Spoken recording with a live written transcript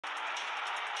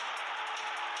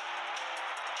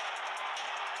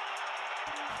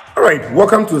All right,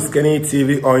 welcome to Skinny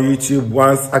TV on YouTube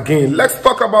once again. Let's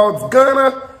talk about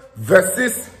Ghana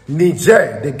versus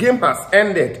Niger. The game has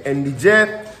ended and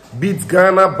Niger beats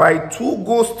Ghana by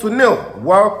 2-0.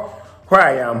 Well, where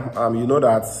I am, you know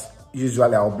that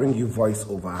usually I'll bring you voice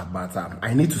over, but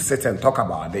I need to sit and talk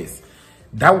about this.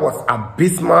 That was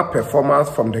abysmal performance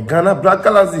from the Ghana Black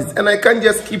Galaxies, and I can't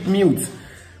just keep mute.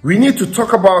 We need to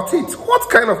talk about it. What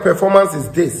kind of performance is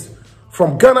this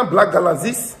from Ghana Black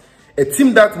Galaxies? A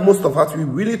team that most of us, we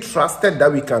really trusted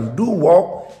that we can do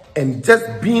well, and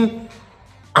just being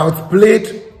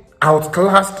outplayed,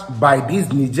 outclassed by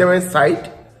this Nigerian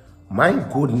side. My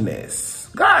goodness.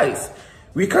 Guys,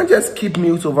 we can't just keep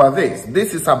mute over this.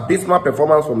 This is abysmal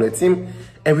performance from the team,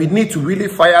 and we need to really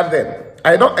fire them.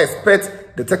 I don't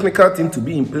expect the technical team to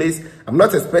be in place. I'm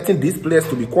not expecting these players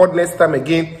to be called next time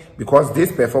again, because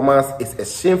this performance is a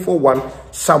shameful one,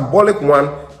 shambolic one,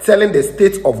 telling the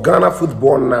state of Ghana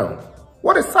football now.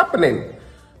 What is happening?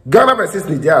 Ghana versus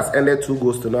Niger has ended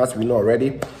 2-0 as we know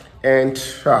already. And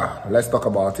let's talk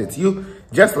about it. You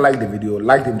just like the video.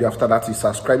 After that, you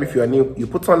subscribe. If you are new, you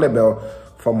put on the bell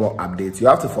for more updates. You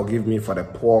have to forgive me for the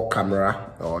poor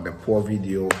camera or the poor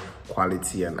video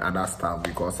quality and other stuff,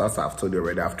 because as I've told you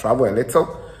already, I've traveled a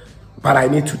little, but I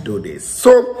need to do this.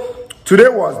 So today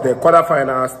was the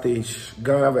quarterfinal stage,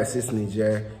 Ghana versus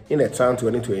Niger in the CHAN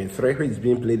 2023, which is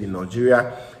being played in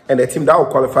Nigeria, and the team that will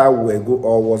qualify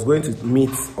was going to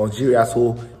meet Algeria.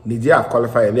 So Niger have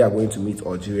qualified and they are going to meet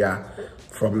Algeria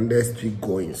from next week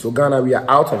going. So Ghana, we are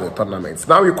out of the tournament.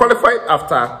 Now we qualified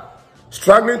after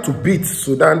struggling to beat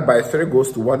Sudan by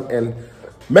 3-1, and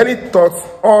many thought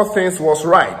all things was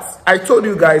right. I told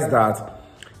you guys that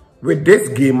with this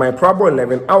game, my probable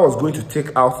 11, I was going to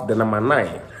take out the number 9,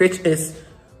 which is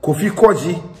Kofi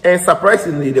Kordzi, and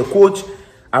surprisingly, the coach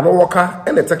Walker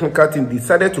and the technical team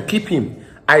decided to keep him.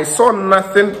 I saw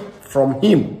nothing from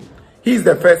him. He's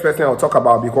the first person I'll talk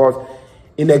about, because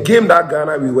in a game that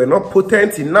Ghana, we were not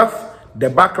potent enough. The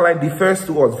backline defense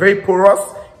too was very porous.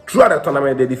 Throughout the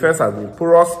tournament, the defense has been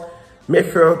porous.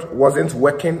 Midfield wasn't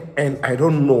working, and I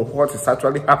don't know what is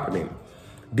actually happening.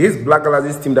 This Black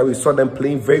Galaxies team that we saw them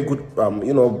playing very good,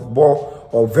 ball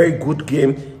or very good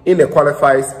game in the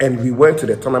qualifiers, and we went to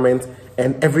the tournament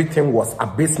and everything was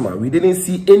abysmal. We didn't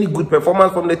see any good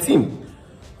performance from the team.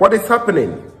 What is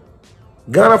happening?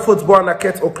 Ghana football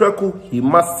Naket Okreku, he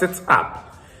must sit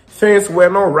up. Things were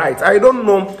not right. I don't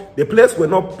know. The players were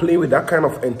not playing with that kind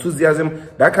of enthusiasm,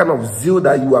 that kind of zeal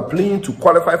that you are playing to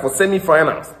qualify for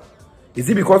semi-finals. Is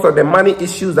it because of the money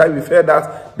issues that we felt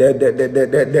that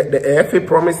the AFA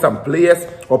promised some players,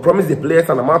 or promised the players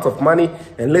an amount of money,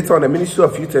 and later on the Ministry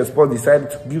of Youth and Sport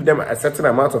decided to give them a certain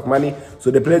amount of money,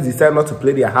 so the players decided not to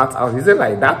play their heart out? Is it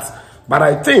like that? But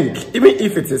I think even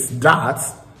if it is that,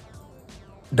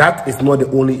 that is not the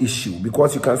only issue,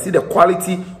 because you can see the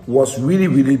quality was really,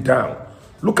 really down.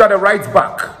 Look at the right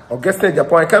back, Augustin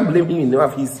Japan. I can't blame him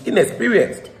enough. He's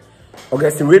inexperienced.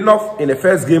 Augustin Renoff in the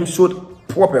first game showed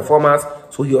poor performance,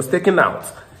 so he was taken out.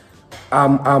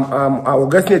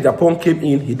 Augustin Japan came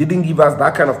in. He didn't give us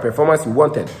that kind of performance we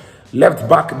wanted. Left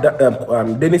back,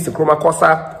 Dennis Nkrumah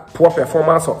Kosa, poor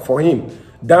performance for him.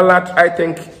 Danlad, I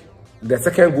think the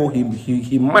second goal,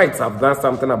 he might have done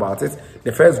something about it.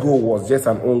 The first goal was just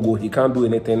an own goal. He can't do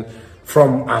anything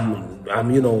from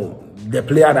the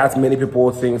player that many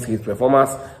people think his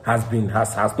performance has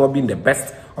not been the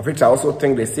best, of which I also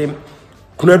think the same.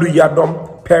 Kunedu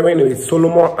Yadom pairing with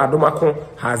Solomon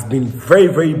Adomakun has been very,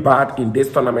 very bad in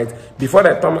this tournament. Before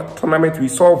the tournament, we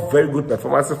saw very good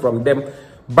performances from them,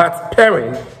 but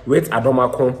pairing with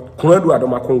Adomakun, Kunedu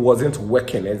Adomakun wasn't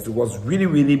working. It was really,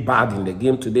 really bad in the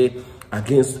game today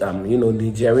against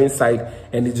Nigerian side,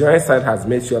 and the Nigerian side has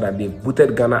made sure that they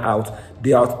booted Ghana out.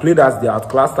 They outplayed us, they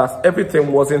outclassed us.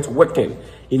 Everything wasn't working.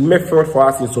 In midfield for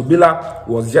us, in Sobila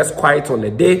was just quiet on the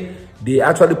day. They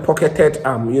actually pocketed,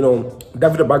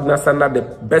 David Bagna, the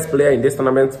best player in this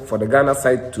tournament for the Ghana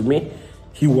side. To me,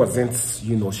 he wasn't,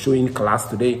 showing class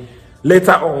today.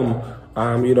 Later on,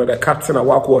 the captain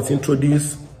Awaku was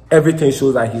introduced. Everything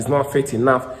shows that he's not fit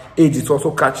enough. Age is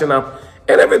also catching up,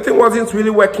 and everything wasn't really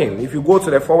working. If you go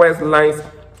to the forward lines,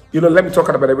 let me talk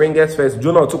about the wingers first.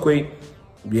 Jonah Otukwe,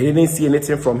 we didn't see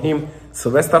anything from him.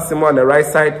 Sylvester Simon on the right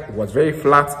side was very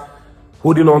flat,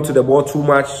 holding on to the ball too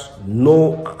much,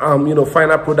 no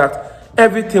final product.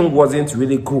 Everything wasn't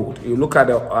really good. You look at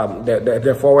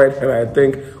the forward, and I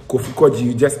think Kofi Kordzi,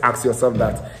 you just ask yourself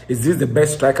that, is this the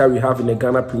best striker we have in the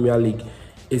Ghana Premier League?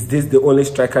 Is this the only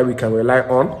striker we can rely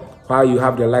on? While you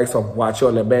have the likes of Wacho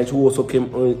on the bench, who also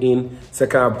came in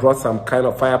second, brought some kind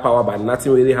of firepower, but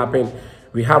nothing really happened.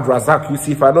 We have Razak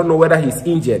Yusuf. I don't know whether he's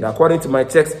injured. According to my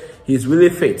checks, he's really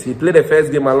fit. He played the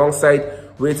first game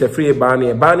alongside with a free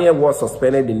Barnier. Barnier was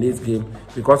suspended in this game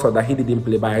because of that he didn't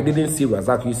play, but I didn't see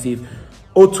Razak Yusuf.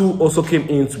 O2 also came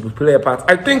in to play a part.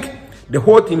 I think the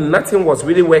whole team, nothing was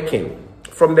really working.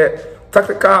 From the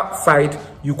tactical side,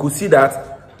 you could see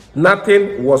that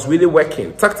nothing was really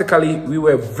working. Tactically, we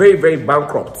were very, very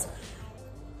bankrupt.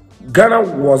 Ghana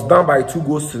was down by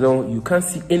 2-0. You can't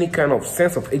see any kind of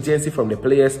sense of agency from the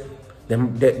players.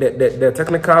 The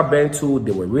technical bench too,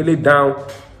 they were really down.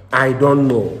 I don't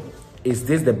know. Is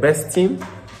this the best team?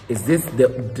 Is this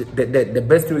the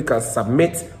best team we can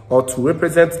submit or to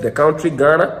represent the country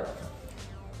Ghana?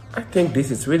 I think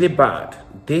this is really bad.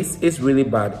 This is really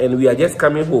bad, and we are just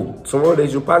coming home. Tomorrow they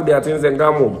should pack their things and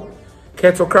come home.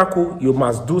 Keto Kraku, you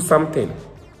must do something.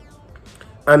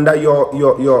 Under your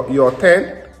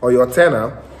 10 or your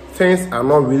tenor, things are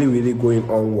not really going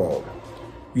on well.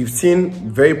 We've seen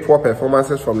very poor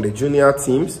performances from the junior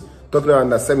teams, talking about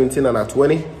under 17 and under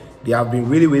 20. They have been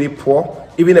really poor.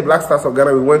 Even the Black Stars of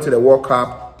Ghana, we went to the World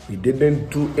Cup. We didn't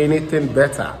do anything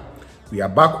better. We are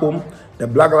back home. The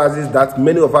Black Lasses that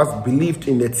many of us believed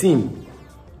in the team,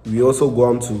 we also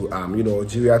gone to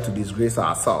Nigeria to disgrace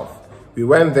ourselves. We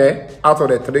went there. Out of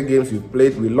the 3 games we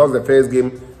played, we lost the first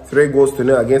game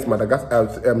 3-0 against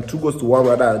Madagascar, 2-1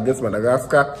 rather against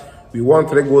Madagascar. We won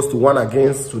 3-1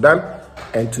 against Sudan.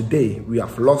 And today we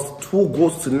have lost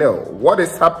 2-0. What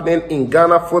is happening in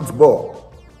Ghana football?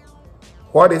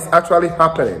 What is actually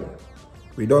happening?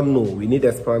 We don't know. We need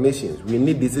explanations. We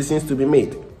need decisions to be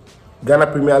made. Ghana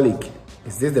Premier League,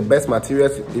 is this the best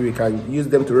materials we can use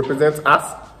them to represent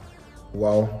us?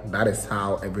 Well, that is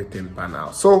how everything panned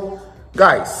out. So,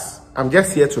 guys, I'm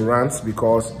just here to rant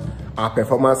because our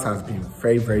performance has been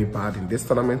very bad in this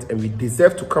tournament, and we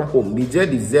deserve to come home. Niger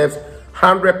deserves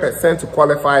 100% to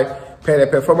qualify per the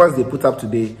performance they put up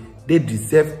today. They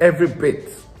deserve every bit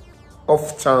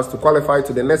of chance to qualify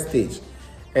to the next stage.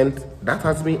 And that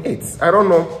has been it. I don't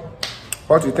know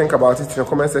what you think about it in the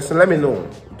comment section. Let me know.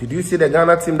 Did you see the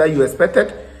Ghana team that you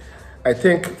expected? I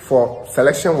think for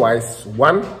selection-wise,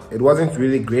 one, it wasn't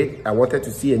really great. I wanted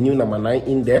to see a new number 9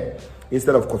 in there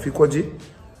instead of Kofi Kordzi.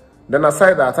 Then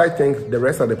aside that, I think the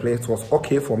rest of the players was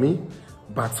okay for me.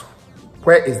 But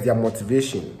where is their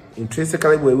motivation?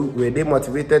 Intrinsically, were they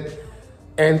motivated?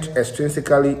 And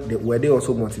extrinsically, were they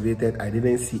also motivated? I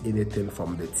didn't see anything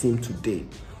from the team today.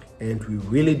 And we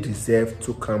really deserve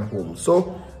to come home.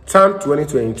 So, CHAN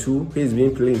 2022, he's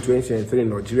been playing in 2023 in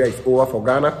Nigeria, is over for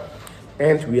Ghana.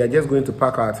 And we are just going to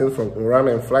pack our things from Iran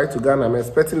and fly to Ghana. I'm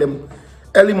expecting them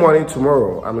early morning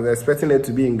tomorrow. I'm expecting them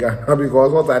to be in Ghana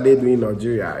because what are they doing in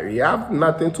Nigeria? We have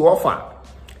nothing to offer.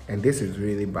 And this is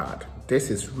really bad.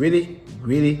 This is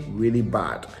really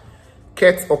bad.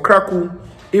 Ket Okraku,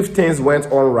 if things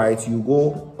went on right, you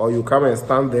go or you come and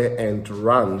stand there and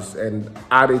runs and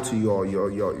add it to your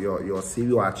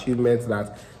CV or achievements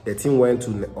that the team went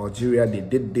to Algeria, they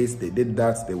did this, they did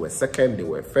that, they were second, they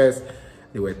were first,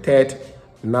 they were third.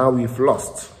 Now we've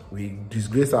lost. We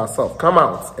disgrace ourselves. Come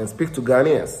out and speak to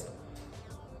Ghanaians.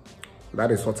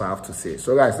 That is what I have to say.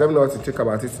 So guys, let me know what you think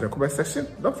about it in the comment section.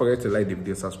 Don't forget to like the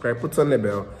video, subscribe, put on the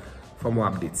bell for more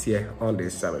updates here on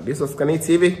this channel. This was Kordzi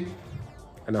TV.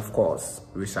 And of course,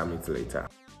 we shall meet later.